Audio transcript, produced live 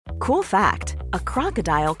Cool fact, a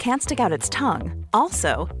crocodile can't stick out its tongue.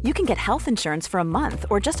 Also, you can get health insurance for a month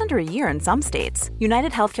or just under a year in some states.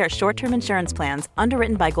 United Healthcare short-term insurance plans,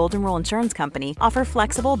 underwritten by Golden Rule Insurance Company, offer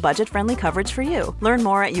flexible, budget-friendly coverage for you. Learn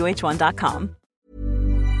more at uh1.com.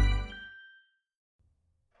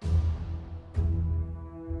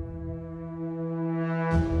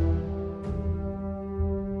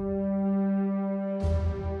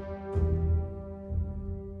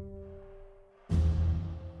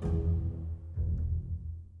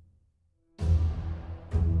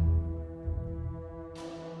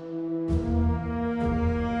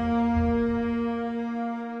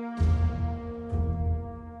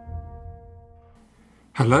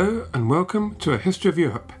 Hello and welcome to A History of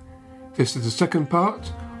Europe. This is the second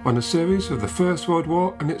part on a series of the First World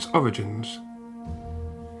War and its origins.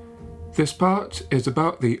 This part is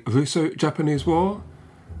about the Russo-Japanese War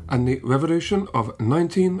and the Revolution of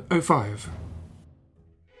 1905.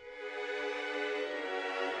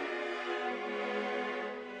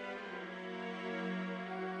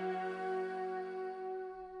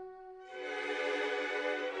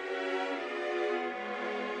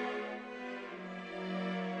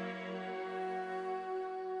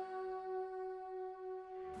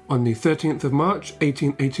 On the 13th of March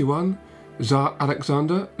 1881, Tsar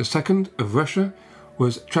Alexander II of Russia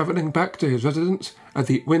was travelling back to his residence at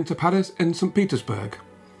the Winter Palace in St. Petersburg.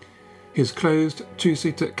 His closed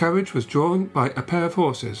two-seater carriage was drawn by a pair of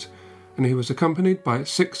horses, and he was accompanied by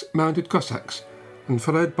 6 mounted Cossacks and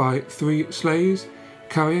followed by 3 sleighs,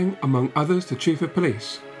 carrying, among others, the chief of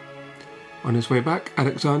police. On his way back,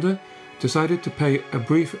 Alexander decided to pay a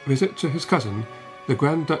brief visit to his cousin, the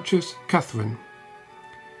Grand Duchess Catherine.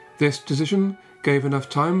 This decision gave enough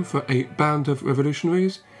time for a band of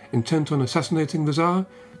revolutionaries intent on assassinating the Tsar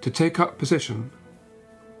to take up position.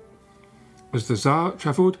 As the Tsar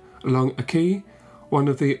travelled along a quay, one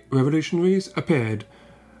of the revolutionaries appeared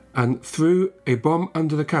and threw a bomb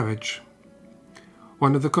under the carriage.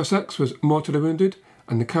 One of the Cossacks was mortally wounded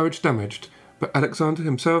and the carriage damaged, but Alexander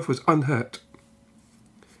himself was unhurt.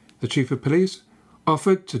 The chief of police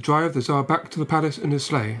offered to drive the Tsar back to the palace in his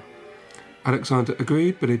sleigh. Alexander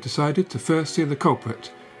agreed, but he decided to first see the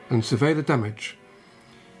culprit and survey the damage.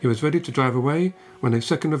 He was ready to drive away when a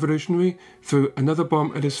second revolutionary threw another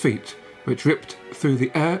bomb at his feet, which ripped through the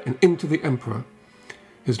air and into the emperor.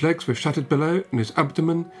 His legs were shattered below and his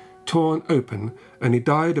abdomen torn open, and he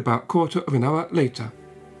died about a quarter of an hour later.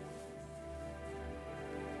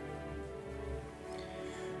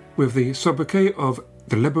 With the sobriquet of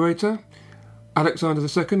the Liberator, Alexander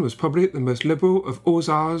II was probably the most liberal of all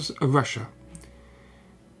Tsars of Russia.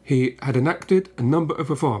 He had enacted a number of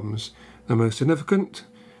reforms, the most significant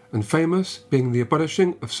and famous being the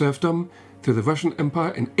abolishing of serfdom through the Russian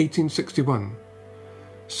Empire in 1861.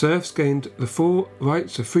 Serfs gained the full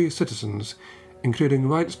rights of free citizens, including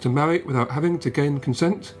rights to marry without having to gain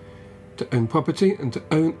consent, to own property and to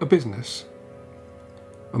own a business.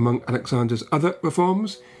 Among Alexander's other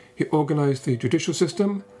reforms, he organised the judicial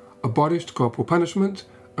system, abolished corporal punishment,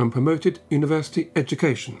 and promoted university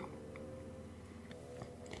education.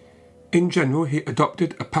 In general, he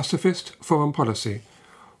adopted a pacifist foreign policy,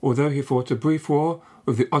 although he fought a brief war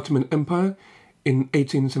with the Ottoman Empire in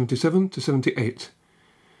 1877-78,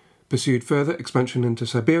 pursued further expansion into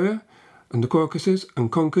Siberia and the Caucasus,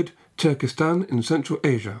 and conquered Turkestan in Central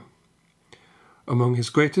Asia. Among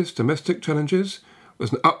his greatest domestic challenges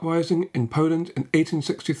was an uprising in Poland in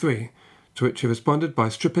 1863, to which he responded by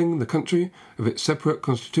stripping the country of its separate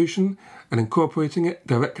constitution and incorporating it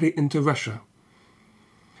directly into Russia.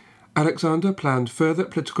 Alexander planned further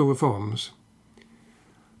political reforms.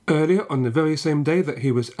 Earlier, on the very same day that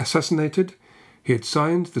he was assassinated, he had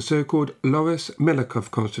signed the so-called Loris-Melikov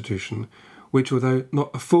Constitution, which, although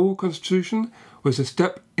not a full constitution, was a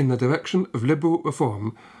step in the direction of liberal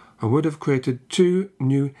reform and would have created 2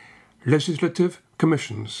 new legislative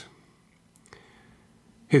commissions.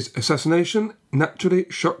 His assassination naturally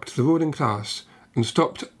shocked the ruling class and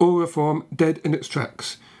stopped all reform dead in its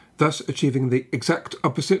tracks, thus achieving the exact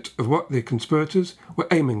opposite of what the conspirators were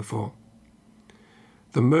aiming for.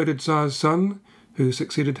 The murdered Tsar's son, who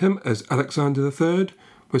succeeded him as Alexander III,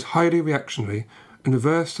 was highly reactionary and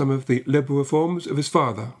reversed some of the liberal reforms of his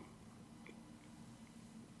father.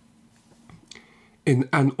 In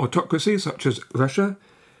an autocracy such as Russia,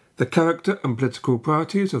 the character and political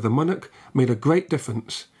priorities of the monarch made a great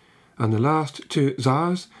difference, and the last 2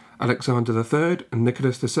 Tsars, Alexander III and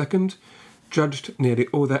Nicholas II, judged nearly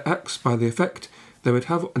all their acts by the effect they would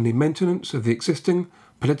have on the maintenance of the existing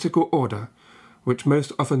political order, which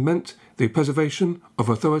most often meant the preservation of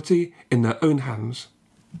authority in their own hands.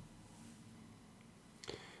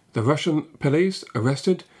 The Russian police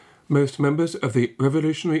arrested most members of the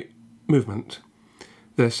revolutionary movement.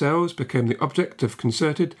 Their cells became the object of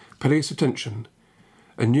concerted police attention.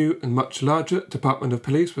 A new and much larger department of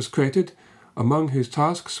police was created, among whose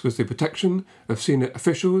tasks was the protection of senior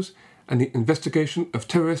officials and the investigation of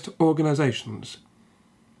terrorist organizations.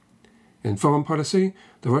 In foreign policy,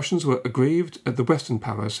 the Russians were aggrieved at the Western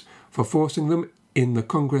powers for forcing them in the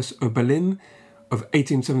Congress of Berlin of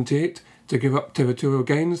 1878 to give up territorial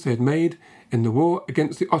gains they had made in the war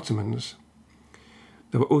against the Ottomans.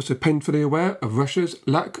 They were also painfully aware of Russia's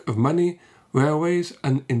lack of money, railways,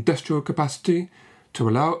 and industrial capacity to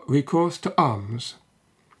allow recourse to arms.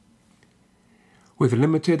 With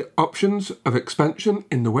limited options of expansion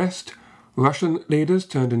in the West, Russian leaders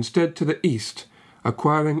turned instead to the East,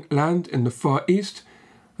 acquiring land in the Far East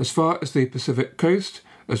as far as the Pacific coast,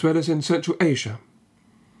 as well as in Central Asia.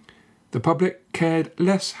 The public cared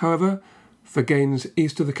less, however, for gains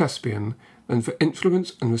east of the Caspian than for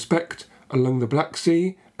influence and respect along the Black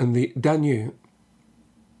Sea and the Danube.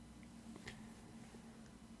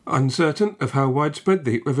 Uncertain of how widespread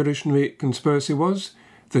the revolutionary conspiracy was,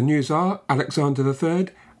 the new Tsar, Alexander III,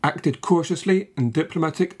 acted cautiously in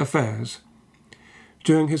diplomatic affairs.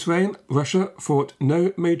 During his reign, Russia fought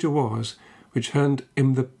no major wars, which earned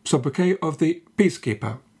him the sobriquet of the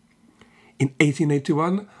peacekeeper. In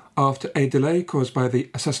 1881, after a delay caused by the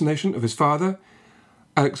assassination of his father,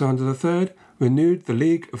 Alexander III renewed the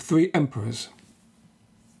League of Three Emperors.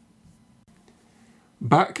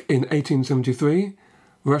 Back in 1873,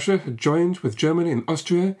 Russia had joined with Germany and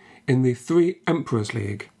Austria in the Three Emperors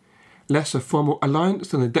League, less a formal alliance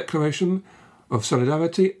than a declaration of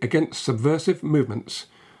solidarity against subversive movements,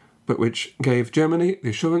 but which gave Germany the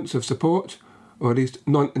assurance of support, or at least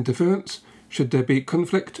non-interference, should there be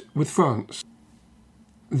conflict with France.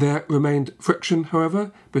 There remained friction,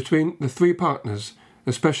 however, between the three partners,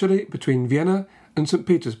 especially between Vienna and St.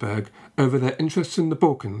 Petersburg, over their interests in the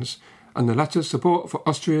Balkans, and the latter's support for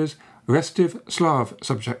Austria's restive Slav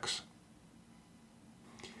subjects.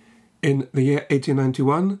 In the year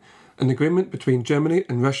 1891, an agreement between Germany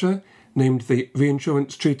and Russia, named the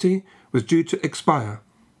Reinsurance Treaty, was due to expire.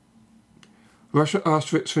 Russia asked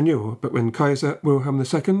for its renewal, but when Kaiser Wilhelm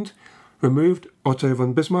II removed Otto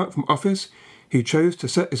von Bismarck from office, he chose to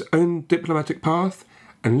set his own diplomatic path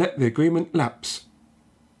and let the agreement lapse.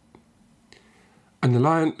 An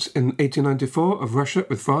alliance in 1894 of Russia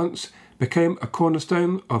with France became a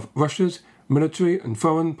cornerstone of Russia's military and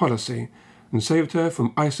foreign policy and saved her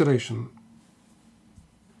from isolation.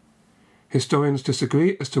 Historians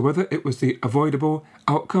disagree as to whether it was the avoidable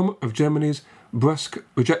outcome of Germany's brusque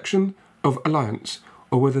rejection of alliance,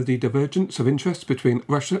 or whether the divergence of interests between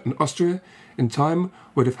Russia and Austria in time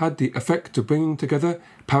would have had the effect of bringing together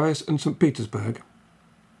Paris and St. Petersburg.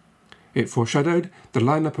 It foreshadowed the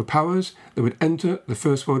lineup of powers that would enter the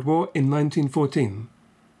First World War in 1914.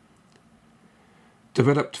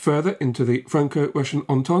 Developed further into the Franco-Russian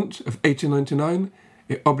Entente of 1899,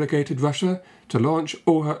 it obligated Russia to launch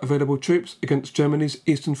all her available troops against Germany's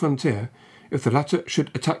eastern frontier if the latter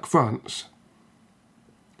should attack France.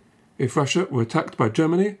 If Russia were attacked by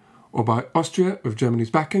Germany or by Austria with Germany's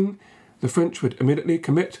backing, the French would immediately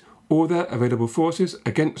commit all their available forces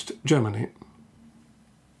against Germany.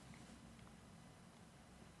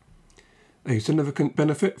 A significant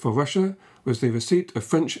benefit for Russia was the receipt of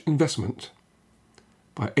French investment.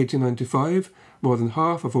 By 1895, more than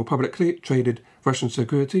half of all publicly traded Russian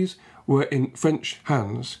securities were in French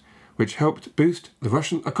hands, which helped boost the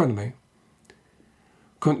Russian economy.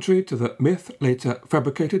 Contrary to the myth later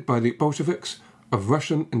fabricated by the Bolsheviks of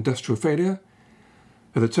Russian industrial failure,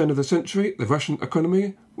 at the turn of the century the Russian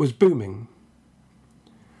economy was booming.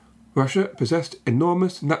 Russia possessed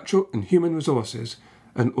enormous natural and human resources,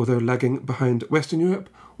 and although lagging behind Western Europe,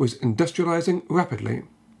 was industrializing rapidly.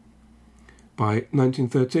 By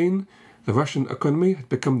 1913, the Russian economy had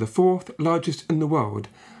become the fourth largest in the world,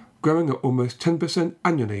 growing at almost 10%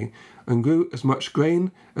 annually, and grew as much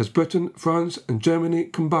grain as Britain, France, and Germany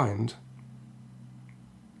combined.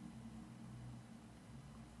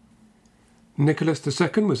 Nicholas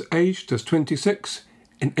II was aged just 26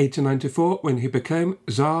 in 1894 when he became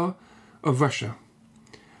Tsar of Russia.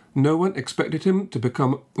 No one expected him to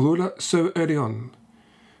become ruler so early on.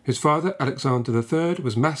 His father, Alexander III,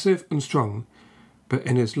 was massive and strong, but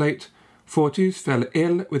in his late 40s fell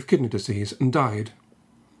ill with kidney disease and died.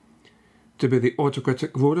 To be the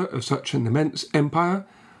autocratic ruler of such an immense empire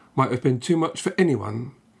might have been too much for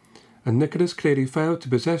anyone, and Nicholas clearly failed to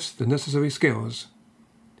possess the necessary skills.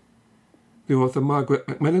 The author Margaret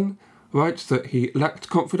Macmillan writes that he lacked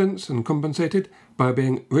confidence and compensated by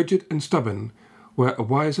being rigid and stubborn, where a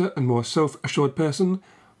wiser and more self-assured person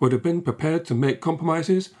would have been prepared to make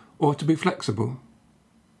compromises or to be flexible.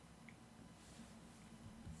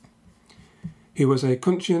 He was a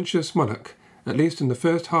conscientious monarch, at least in the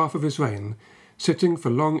first half of his reign, sitting for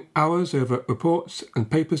long hours over reports and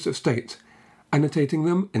papers of state, annotating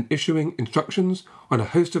them and issuing instructions on a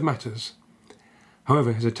host of matters.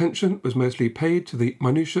 However, his attention was mostly paid to the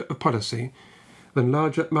minutiae of policy than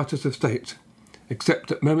larger matters of state,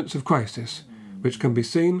 except at moments of crisis, which can be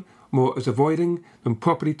seen more as avoiding than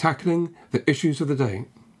properly tackling the issues of the day.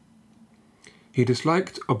 He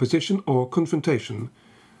disliked opposition or confrontation,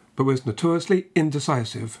 but was notoriously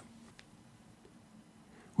indecisive.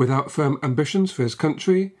 Without firm ambitions for his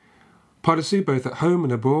country, policy both at home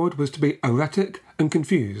and abroad was to be erratic and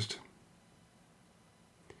confused.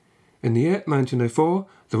 In the year 1904,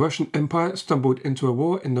 the Russian Empire stumbled into a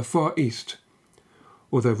war in the Far East.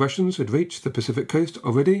 Although Russians had reached the Pacific coast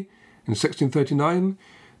already in 1639,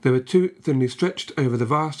 they were too thinly stretched over the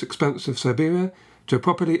vast expanse of Siberia to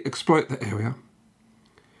properly exploit the area.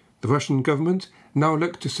 The Russian government now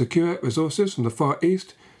looked to secure resources from the Far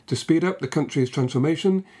East to speed up the country's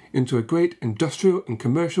transformation into a great industrial and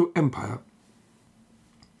commercial empire.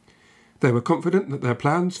 They were confident that their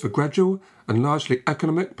plans for gradual and largely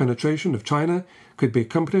economic penetration of China could be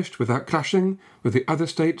accomplished without clashing with the other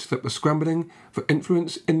states that were scrambling for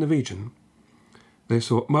influence in the region. They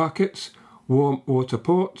sought markets, warm water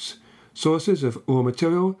ports, sources of raw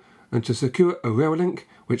material, and to secure a rail link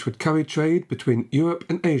which would carry trade between Europe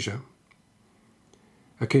and Asia.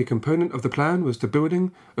 A key component of the plan was the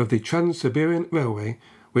building of the Trans-Siberian Railway,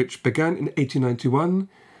 which began in 1891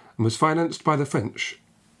 and was financed by the French.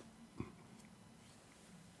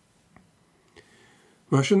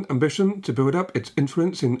 Russian ambition to build up its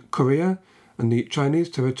influence in Korea and the Chinese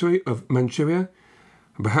territory of Manchuria,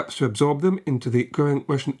 and perhaps to absorb them into the growing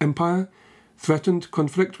Russian Empire, threatened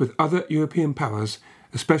conflict with other European powers,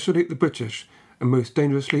 especially the British, and most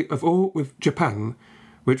dangerously of all with Japan,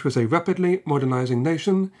 which was a rapidly modernizing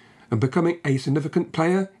nation and becoming a significant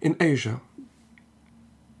player in Asia.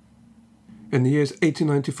 In the years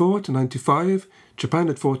 1894 to 95, Japan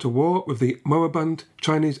had fought a war with the moribund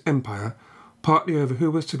Chinese Empire, partly over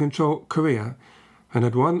who was to control Korea, and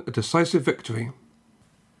had won a decisive victory.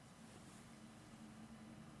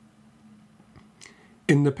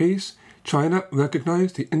 In the peace, China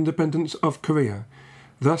recognized the independence of Korea,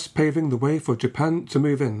 thus paving the way for Japan to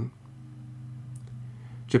move in.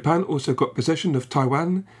 Japan also got possession of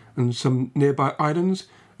Taiwan and some nearby islands,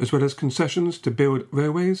 as well as concessions to build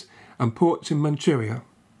railways and ports in Manchuria.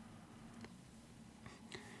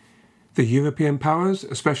 The European powers,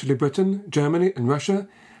 especially Britain, Germany and Russia,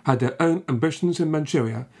 had their own ambitions in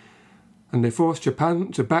Manchuria, and they forced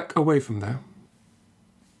Japan to back away from there.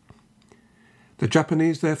 The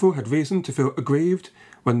Japanese therefore had reason to feel aggrieved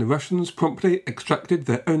when the Russians promptly extracted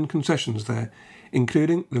their own concessions there,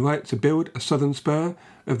 including the right to build a southern spur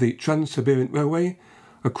of the Trans-Siberian Railway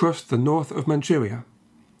across the north of Manchuria.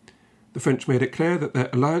 The French made it clear that their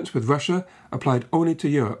alliance with Russia applied only to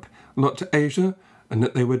Europe, not to Asia, and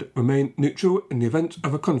that they would remain neutral in the event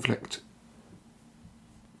of a conflict.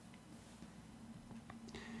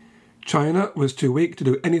 China was too weak to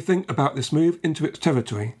do anything about this move into its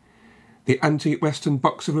territory. The anti-Western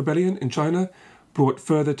Boxer Rebellion in China brought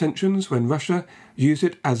further tensions when Russia used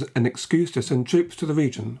it as an excuse to send troops to the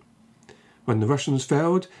region. When the Russians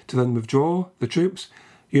failed to then withdraw the troops,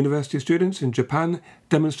 university students in Japan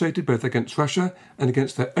demonstrated both against Russia and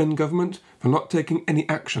against their own government for not taking any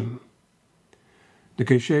action.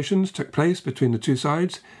 Negotiations took place between the two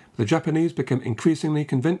sides, but the Japanese became increasingly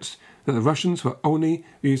convinced that the Russians were only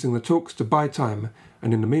using the talks to buy time,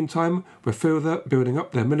 and in the meantime were further building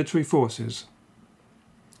up their military forces.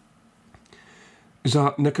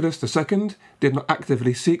 Tsar Nicholas II did not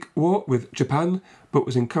actively seek war with Japan, but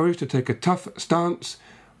was encouraged to take a tough stance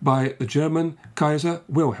by the German Kaiser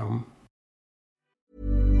Wilhelm.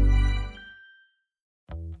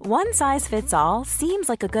 One size fits all seems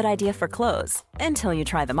like a good idea for clothes until you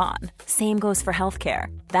try them on. Same goes for healthcare.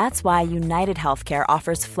 That's why United Healthcare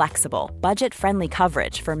offers flexible, budget-friendly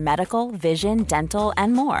coverage for medical, vision, dental,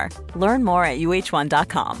 and more. Learn more at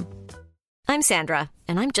uh1.com. I'm Sandra,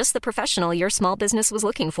 and I'm just the professional your small business was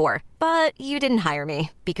looking for. But you didn't hire me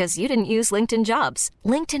because you didn't use LinkedIn Jobs.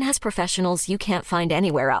 LinkedIn has professionals you can't find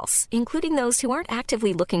anywhere else, including those who aren't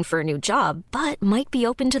actively looking for a new job, but might be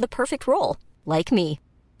open to the perfect role, like me.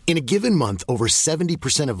 In a given month, over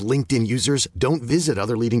 70% of LinkedIn users don't visit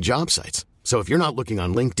other leading job sites. So if you're not looking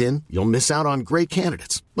on LinkedIn, you'll miss out on great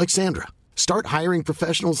candidates like Sandra. Start hiring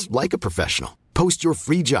professionals like a professional. Post your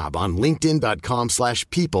free job on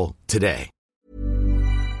linkedin.com/people today.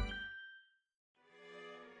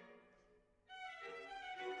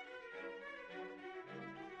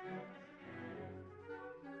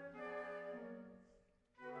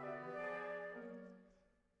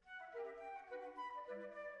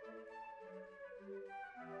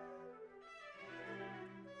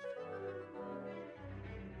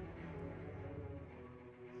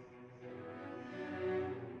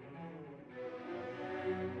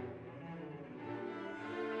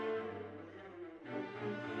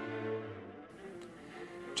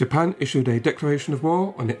 Japan issued a declaration of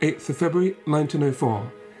war on the 8th of February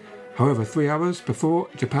 1904. However, 3 hours before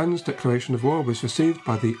Japan's declaration of war was received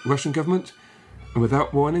by the Russian government, and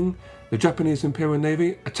without warning, the Japanese Imperial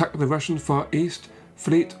Navy attacked the Russian Far East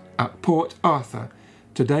fleet at Port Arthur,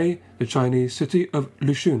 today the Chinese city of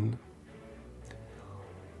Lushun.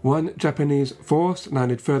 One Japanese force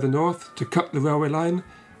landed further north to cut the railway line,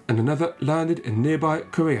 and another landed in nearby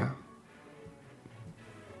Korea.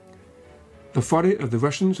 The folly of the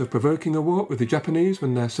Russians of provoking a war with the Japanese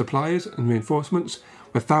when their supplies and reinforcements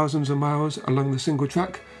were thousands of miles along the single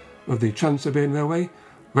track of the Trans-Siberian Railway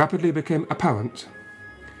rapidly became apparent.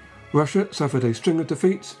 Russia suffered a string of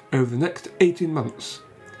defeats over the next 18 months.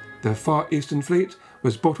 Their Far Eastern fleet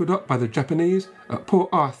was bottled up by the Japanese at Port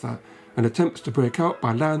Arthur, and attempts to break out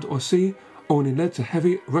by land or sea only led to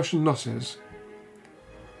heavy Russian losses.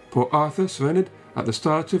 Port Arthur surrendered at the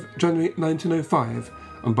start of January 1905,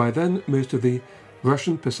 and by then most of the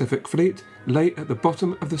Russian Pacific Fleet lay at the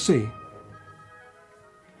bottom of the sea.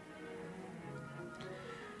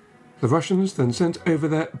 The Russians then sent over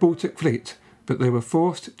their Baltic Fleet, but they were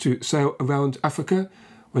forced to sail around Africa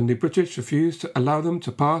when the British refused to allow them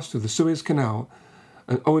to pass through the Suez Canal,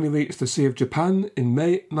 and only reached the Sea of Japan in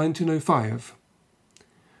May 1905.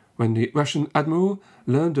 When the Russian admiral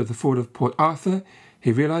learned of the fall of Port Arthur,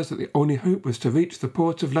 he realized that the only hope was to reach the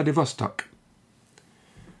port of Vladivostok.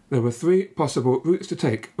 There were 3 possible routes to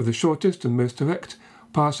take, with the shortest and most direct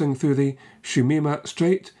passing through the Shumima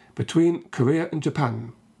Strait between Korea and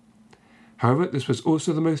Japan. However, this was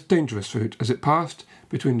also the most dangerous route, as it passed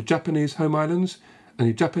between the Japanese home islands and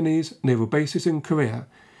the Japanese naval bases in Korea,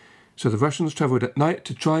 so the Russians travelled at night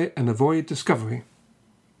to try and avoid discovery.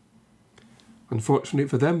 Unfortunately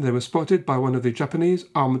for them, they were spotted by one of the Japanese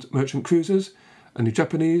armed merchant cruisers, and the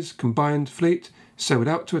Japanese combined fleet sailed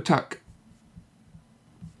out to attack.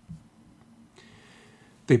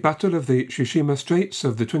 The Battle of the Tsushima Straits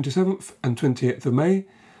of the 27th and 28th of May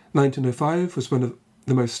 1905 was one of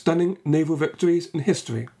the most stunning naval victories in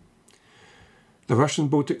history. The Russian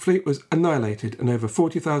Baltic Fleet was annihilated and over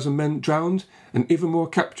 40,000 men drowned and even more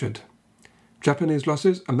captured. Japanese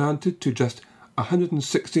losses amounted to just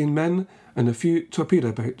 116 men and a few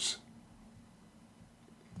torpedo boats.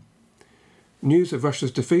 News of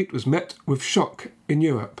Russia's defeat was met with shock in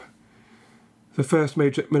Europe. The first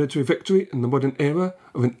major military victory in the modern era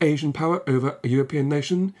of an Asian power over a European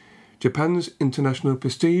nation, Japan's international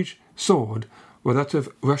prestige soared while that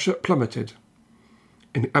of Russia plummeted.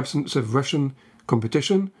 In the absence of Russian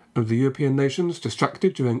competition of the European nations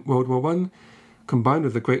distracted during World War I, combined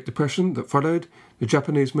with the Great Depression that followed, the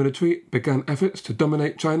Japanese military began efforts to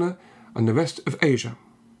dominate China and the rest of Asia.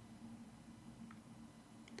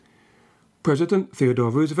 President Theodore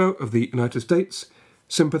Roosevelt of the United States,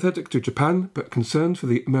 sympathetic to Japan but concerned for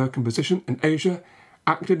the American position in Asia,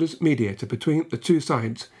 acted as mediator between the two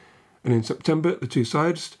sides, and in September the two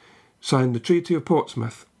sides signed the Treaty of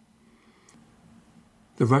Portsmouth.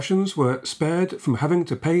 The Russians were spared from having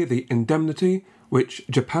to pay the indemnity which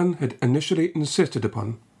Japan had initially insisted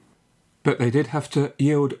upon, but they did have to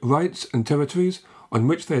yield rights and territories on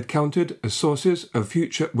which they had counted as sources of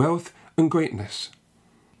future wealth and greatness.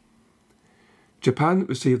 Japan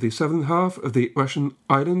received the southern half of the Russian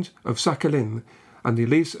island of Sakhalin and the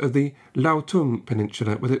lease of the Liaotung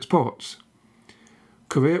Peninsula with its ports.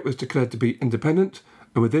 Korea was declared to be independent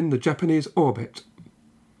and within the Japanese orbit.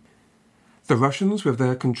 The Russians, with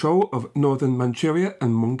their control of northern Manchuria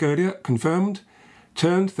and Mongolia confirmed,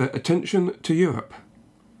 turned their attention to Europe.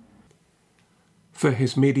 For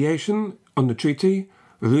his mediation on the treaty,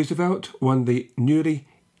 Roosevelt won the newly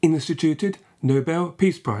instituted Nobel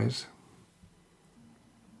Peace Prize.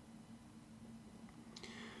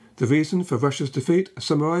 The reason for Russia's defeat is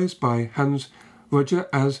summarized by Hans Roger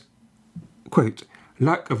as, quote,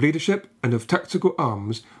 lack of leadership and of tactical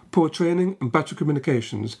arms, poor training and battle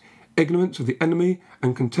communications, ignorance of the enemy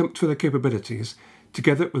and contempt for their capabilities,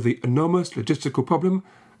 together with the enormous logistical problem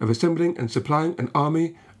of assembling and supplying an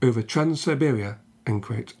army over Trans-Siberia, end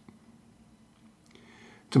quote.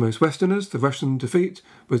 To most Westerners, the Russian defeat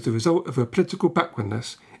was the result of a political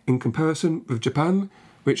backwardness in comparison with Japan,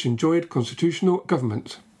 which enjoyed constitutional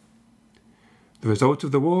government. The result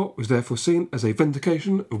of the war was therefore seen as a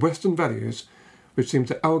vindication of Western values, which seemed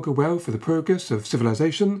to augur well for the progress of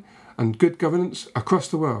civilization and good governance across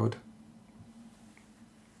the world.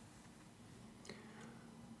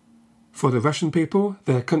 For the Russian people,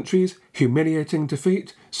 their country's humiliating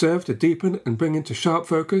defeat served to deepen and bring into sharp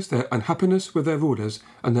focus their unhappiness with their rulers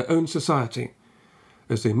and their own society.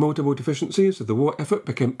 As the multiple deficiencies of the war effort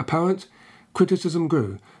became apparent, criticism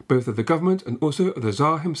grew, both of the government and also of the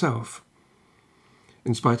Tsar himself.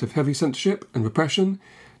 In spite of heavy censorship and repression,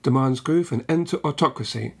 demands grew for an end to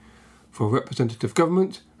autocracy, for representative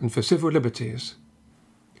government and for civil liberties.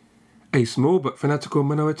 A small but fanatical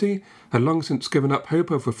minority had long since given up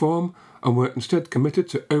hope of reform and were instead committed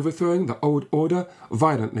to overthrowing the old order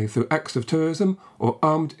violently through acts of terrorism or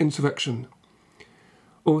armed insurrection.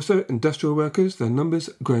 Also, industrial workers, their numbers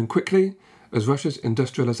growing quickly as Russia's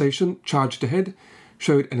industrialization charged ahead,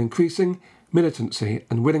 showed an increasing militancy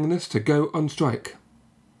and willingness to go on strike.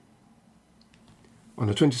 On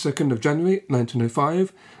the 22nd of January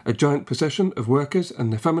 1905, a giant procession of workers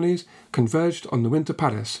and their families converged on the Winter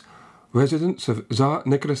Palace, residence of Tsar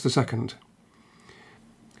Nicholas II.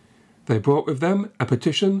 They brought with them a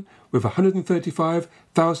petition with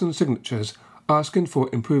 135,000 signatures asking for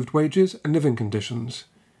improved wages and living conditions.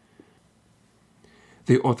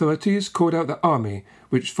 The authorities called out the army,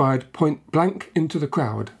 which fired point blank into the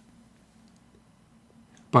crowd.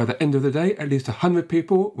 By the end of the day, at least 100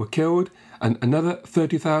 people were killed and another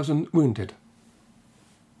 30,000 wounded.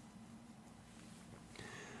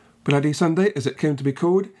 Bloody Sunday, as it came to be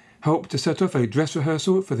called, helped to set off a dress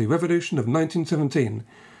rehearsal for the Revolution of 1917,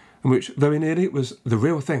 in which very nearly was the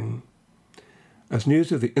real thing. As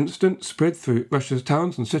news of the incident spread through Russia's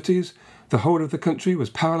towns and cities, the whole of the country was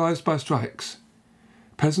paralysed by strikes.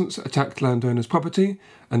 Peasants attacked landowners' property,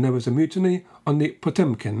 and there was a mutiny on the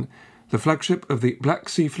Potemkin, the flagship of the Black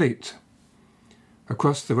Sea Fleet.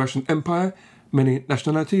 Across the Russian Empire, many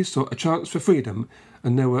nationalities saw a chance for freedom,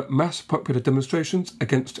 and there were mass popular demonstrations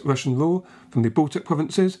against Russian rule from the Baltic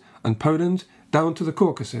provinces and Poland down to the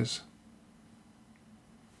Caucasus.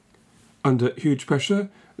 Under huge pressure,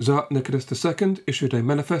 Tsar Nicholas II issued a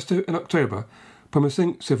manifesto in October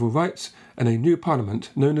promising civil rights and a new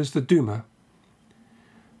parliament known as the Duma.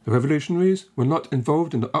 The revolutionaries were not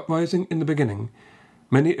involved in the uprising in the beginning.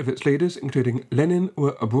 Many of its leaders, including Lenin,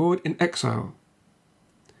 were abroad in exile.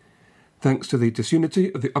 Thanks to the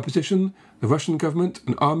disunity of the opposition, the Russian government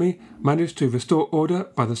and army managed to restore order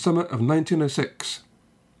by the summer of 1906.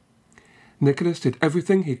 Nicholas did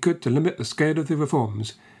everything he could to limit the scale of the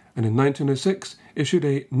reforms, and in 1906 issued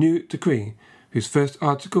a new decree, whose first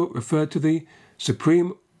article referred to the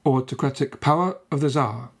supreme autocratic power of the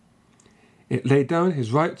Tsar. It laid down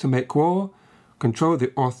his right to make war, control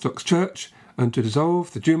the Orthodox Church, and to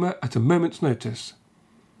dissolve the Duma at a moment's notice.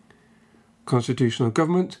 Constitutional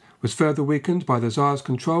government was further weakened by the Tsar's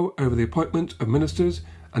control over the appointment of ministers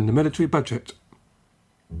and the military budget.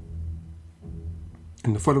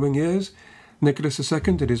 In the following years, Nicholas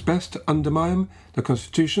II did his best to undermine the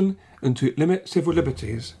constitution and to limit civil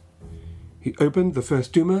liberties. He opened the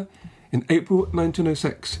First Duma in April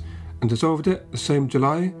 1906 and dissolved it the same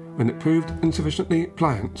July when it proved insufficiently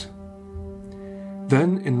pliant.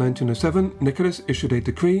 Then, in 1907, Nicholas issued a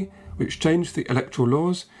decree which changed the electoral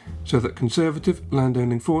laws so that conservative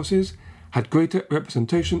landowning forces had greater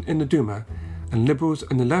representation in the Duma and liberals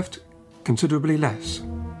and the left considerably less.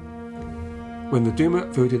 When the Duma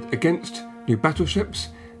voted against new battleships,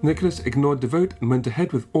 Nicholas ignored the vote and went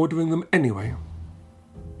ahead with ordering them anyway.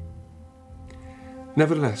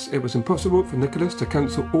 Nevertheless, it was impossible for Nicholas to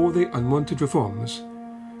cancel all the unwanted reforms.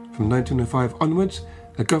 From 1905 onwards,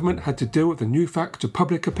 the government had to deal with the new facts of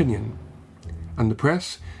public opinion, and the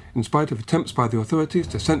press, in spite of attempts by the authorities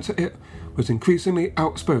to censor it, was increasingly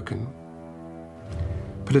outspoken.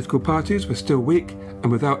 Political parties were still weak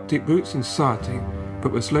and without deep roots in society,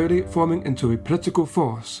 but were slowly forming into a political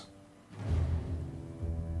force.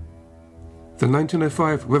 The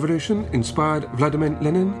 1905 revolution inspired Vladimir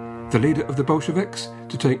Lenin, the leader of the Bolsheviks,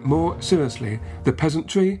 to take more seriously the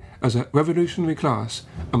peasantry as a revolutionary class,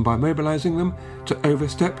 and by mobilizing them to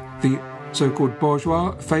overstep the so-called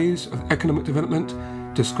bourgeois phase of economic development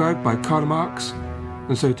described by Karl Marx,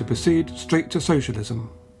 and so to proceed straight to socialism.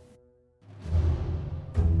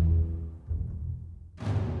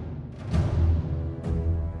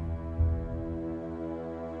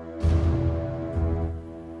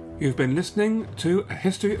 You've been listening to a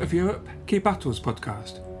History of Europe Key Battles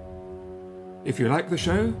podcast. If you like the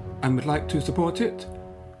show and would like to support it,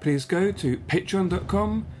 please go to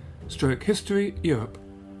patreon.com/historyeurope.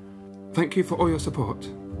 Thank you for all your support.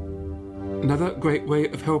 Another great way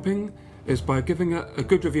of helping is by giving it a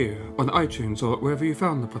good review on iTunes or wherever you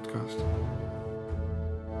found the podcast.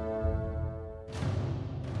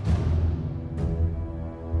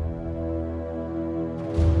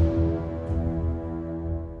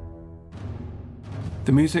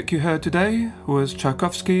 The music you heard today was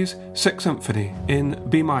Tchaikovsky's Sixth Symphony in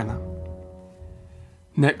B minor.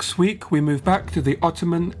 Next week we move back to the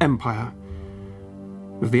Ottoman Empire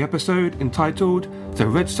with the episode entitled The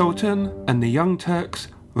Red Sultan and the Young Turks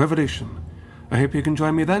Revolution. I hope you can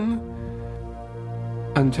join me then.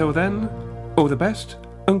 Until then, all the best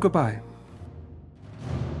and goodbye.